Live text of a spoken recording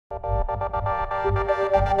Hello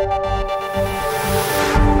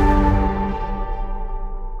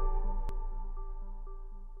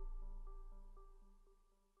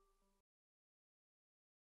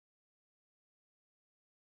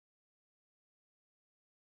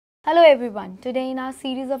everyone, today in our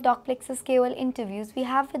series of Docplexus KOL interviews, we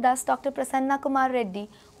have with us Dr. Prasanna Kumar Reddy,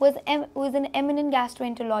 who is an eminent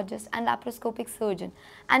gastroenterologist and laparoscopic surgeon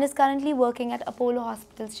and is currently working at Apollo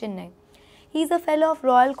Hospitals, Chennai. He is a fellow of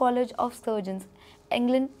Royal College of Surgeons,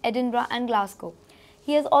 England, Edinburgh and Glasgow.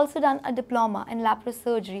 He has also done a diploma in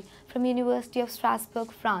laparosurgery from University of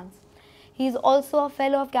Strasbourg, France. He is also a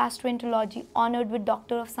fellow of gastroenterology honoured with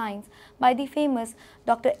Doctor of Science by the famous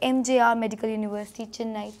Dr. MJR Medical University,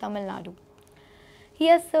 Chennai, Tamil Nadu. He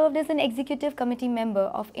has served as an executive committee member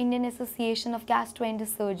of Indian Association of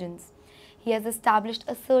Gastroenterologists. He has established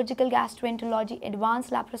a surgical gastroenterology advanced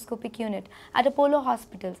laparoscopic unit at Apollo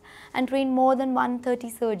Hospitals and trained more than 130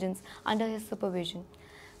 surgeons under his supervision.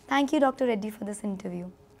 Thank you, Dr. Reddy, for this interview.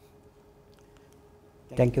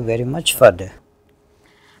 Thank you very much for the.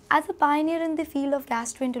 As a pioneer in the field of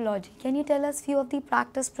gastroenterology, can you tell us few of the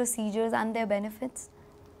practice procedures and their benefits?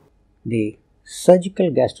 The surgical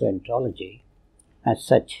gastroenterology as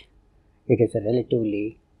such, it is a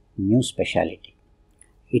relatively new specialty.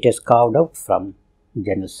 It is carved out from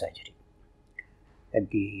general surgery.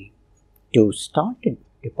 To start a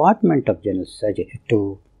department of general surgery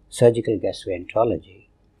to surgical gastroenterology,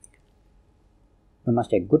 we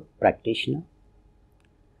must have a good practitioner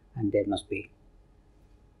and there must be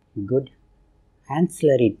good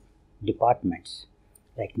ancillary departments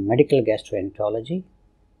like medical gastroenterology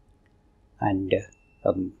and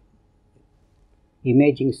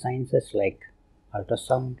imaging sciences like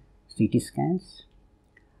ultrasound, CT scans,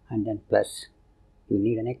 and then plus you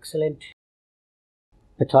need an excellent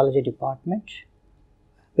pathology department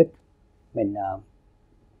with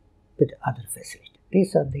other facilities.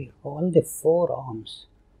 These are all the four arms.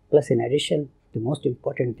 Plus, in addition, the most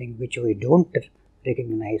important thing which we don't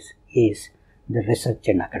recognize is the research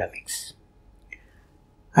and academics.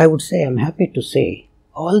 I would say, I'm happy to say,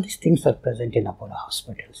 all these things are present in Apollo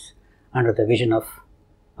Hospitals under the vision of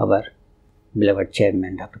our beloved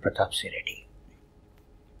chairman, Dr. Prasanna Kumar Reddy.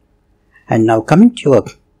 And now coming to your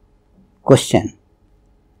question,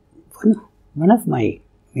 one of my,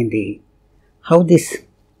 how this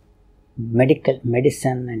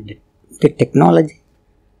medicine and the technology,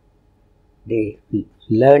 the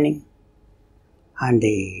learning and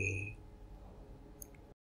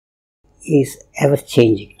is ever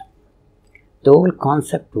changing. The whole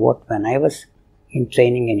concept when I was in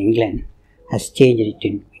training in England has changed it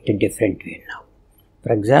in a different way now.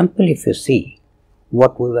 For example, if you see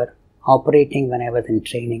what we were operating when I was in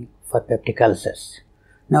training for peptic ulcers,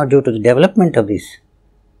 now due to the development of these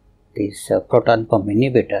proton pump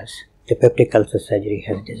inhibitors, the peptic ulcer surgery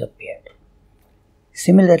has disappeared.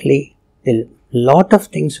 Similarly, the lot of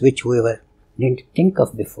things which we didn't think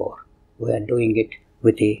of before, we are doing it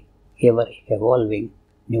with a ever evolving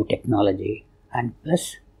new technology, and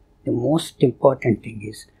plus the most important thing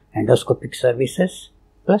is endoscopic services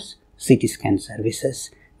plus CT scan services.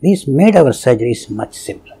 These made our surgeries much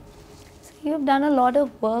simpler. So you have done a lot of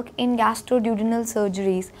work in gastroduodenal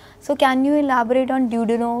surgeries. So can you elaborate on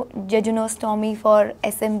duodenojejunostomy for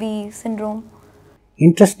SMB syndrome?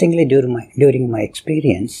 Interestingly, during my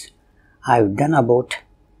experience, I have done about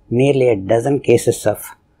nearly a dozen cases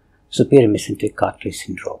of superior mesenteric artery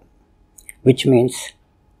syndrome, which means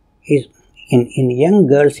in young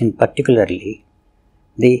girls in particularly,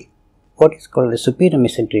 what is called the superior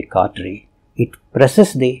mesenteric artery, it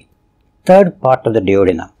presses the third part of the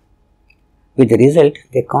duodenum. With the result,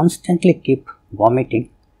 they constantly keep vomiting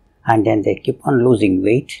and then they keep on losing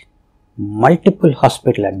weight, multiple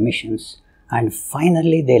hospital admissions, and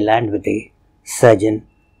finally they land with the surgeon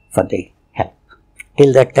for the help.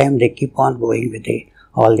 Till that time, they keep on going with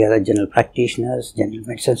all the other general practitioners, general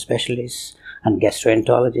medicine specialists, and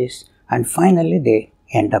gastroenterologists, and finally they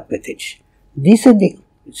end up with it. These are the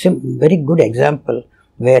very good example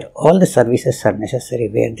where all the services are necessary,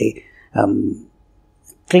 where the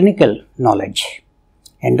clinical knowledge,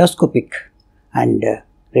 endoscopic and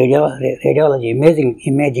radiology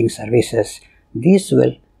imaging services, these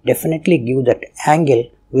will definitely give that angle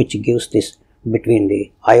which gives this between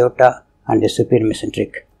the aorta and the superior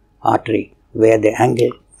mesenteric artery, where the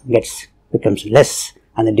angle becomes less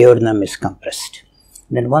and the duodenum is compressed.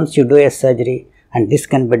 Then once you do a surgery, and this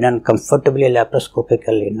can be done comfortably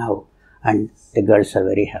laparoscopically now, and the girls are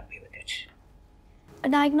very happy with it. A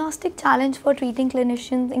diagnostic challenge for treating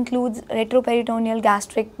clinicians includes retroperitoneal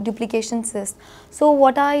gastric duplication cysts. So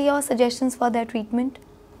what are your suggestions for their treatment?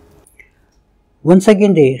 Once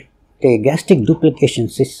again, the the gastric duplication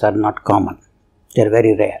cysts are not common. They are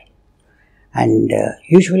very rare, and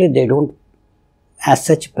usually they don't as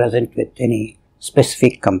such present with any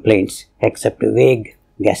specific complaints except vague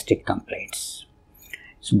gastric complaints.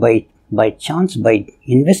 So by chance, by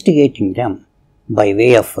investigating them by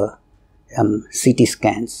way of CT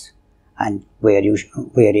scans, and we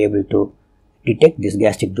are able to detect this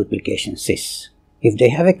gastric duplication cysts. If they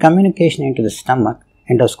have a communication into the stomach,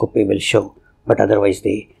 endoscopy will show, but otherwise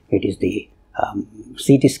it is the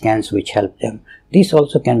CT scans which help them. These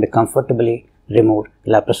also can be comfortably removed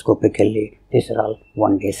laparoscopically. These are all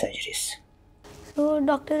one-day surgeries. So,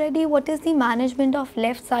 Dr. Reddy, what is the management of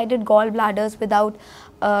left-sided gallbladders without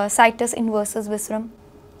situs inversus viscerum?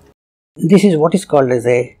 This is what is called as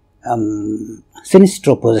a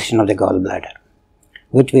sinistro position of the gallbladder,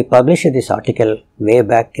 which we published this article way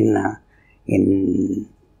back in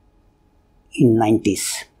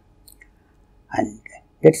 90s, and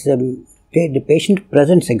that's the patient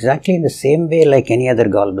presents exactly in the same way like any other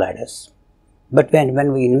gallbladders, but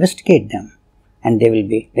when we investigate them, and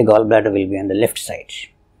the gallbladder will be on the left side.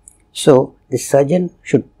 So the surgeon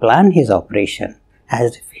should plan his operation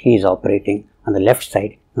as if he is operating on the left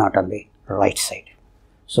side, not on the right side.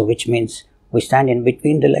 So which means we stand in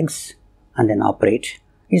between the legs and then operate.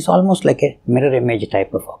 It's almost like a mirror image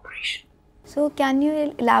type of operation. So can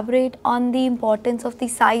you elaborate on the importance of the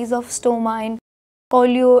size of stoma in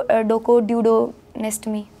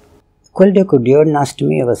choledochoduodeostomy?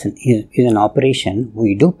 Choledochoduodeostomy is an operation.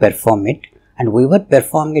 We do perform it, and we were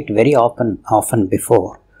performing it very often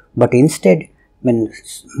before. But instead, when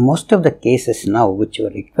most of the cases now which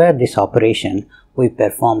require this operation, we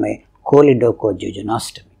perform a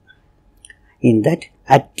choledochoduodeostomy. In that,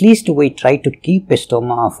 at least we try to keep a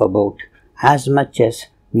stoma of about as much as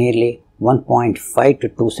nearly 1.5 to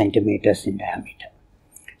 2 centimeters in diameter,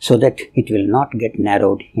 so that it will not get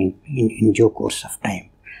narrowed in due course of time.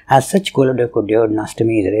 As such,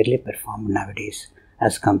 choledochoduodeostomy is rarely performed nowadays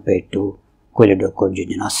as compared to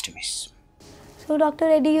choledochoduodeostomies. So, Dr.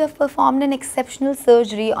 Reddy, you have performed an exceptional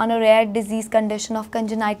surgery on a rare disease condition of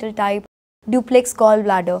congenital type, duplex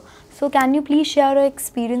gallbladder. So, can you please share your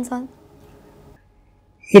experience on?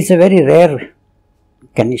 It's a very rare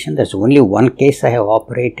condition. There's only one case I have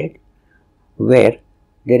operated where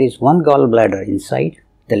there is one gallbladder inside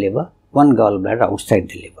the liver, one gallbladder outside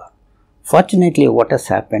the liver. Fortunately, what has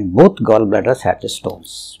happened, both gallbladders had the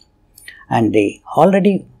stones, and the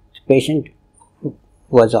patient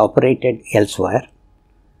was operated elsewhere,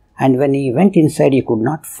 and when he went inside, he could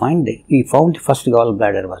not find he found the first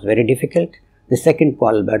gallbladder was very difficult, the second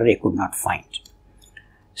gallbladder he could not find.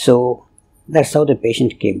 So that's how the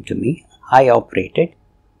patient came to me. I operated.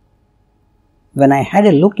 When I had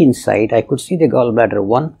a look inside, I could see the gallbladder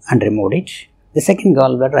 1 and removed it. The second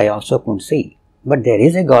gallbladder I also couldn't see, but there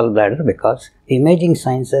is a gallbladder because imaging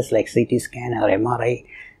sciences like CT scan or MRI,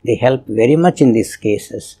 they help very much in these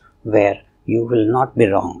cases where you will not be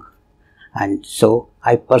wrong. And so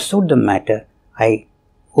I pursued the matter. I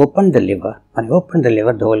opened the liver. When I opened the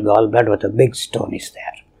liver, the whole gallbladder with a big stone is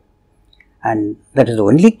there. And that is the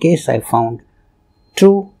only case I found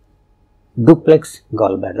true duplex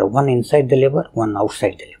gallbladder, one inside the liver, one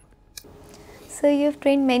outside the liver. So you have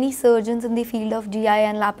trained many surgeons in the field of GI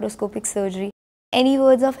and laparoscopic surgery. Any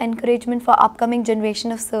words of encouragement for upcoming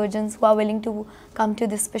generation of surgeons who are willing to come to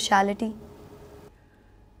this specialty?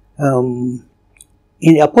 In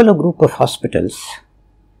the Apollo group of hospitals,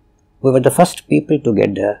 we were the first people to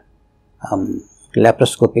get the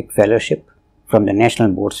laparoscopic fellowship from the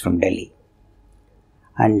national boards from Delhi,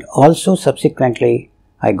 and also subsequently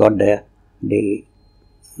I got the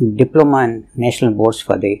diploma in national boards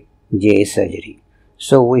for the GI surgery.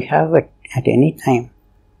 So we have at any time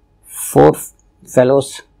 4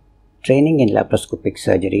 fellows training in laparoscopic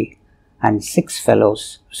surgery and 6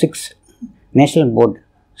 national board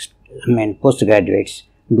postgraduates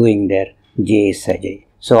doing their GI surgery.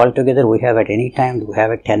 So altogether we have at any time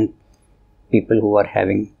 10 people who are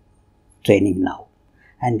having training now,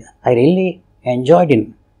 and I really enjoyed it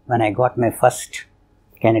when I got my first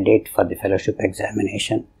candidate for the fellowship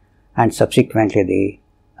examination, and subsequently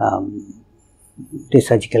the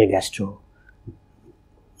surgical gastro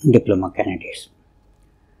diploma candidates.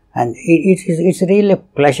 And it's really a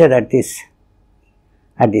pleasure at this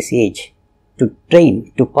age to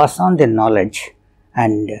train, to pass on their knowledge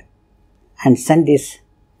and send these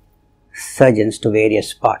surgeons to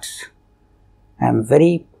various parts. I am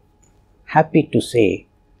very happy to say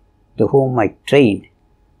to whom I trained,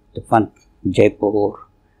 the one Jaipur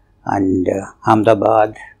and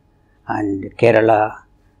Ahmedabad and Kerala,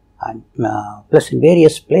 and plus in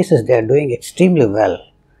various places they are doing extremely well.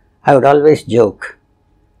 I would always joke,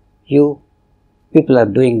 people are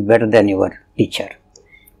doing better than your teacher.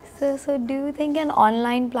 So do you think an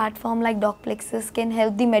online platform like Docplexus can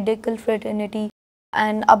help the medical fraternity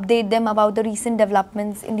and update them about the recent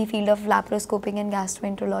developments in the field of laparoscopic and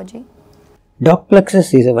gastroenterology?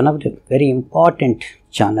 Docplexus is one of the very important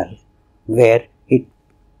channel where it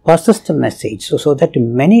passes the message so that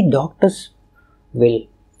many doctors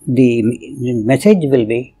the message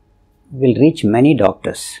will reach many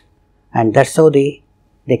doctors, and that's how they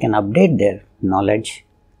can update their knowledge,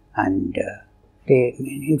 and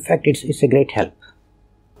in fact it's a great help.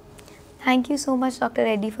 Thank you so much, Dr.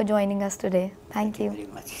 Reddy, for joining us today. Thank you. Very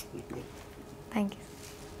much. Thank you.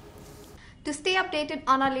 To stay updated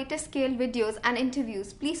on our latest KOL videos and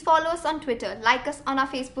interviews, please follow us on Twitter, like us on our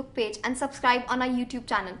Facebook page and subscribe on our YouTube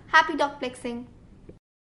channel. Happy Docplexing!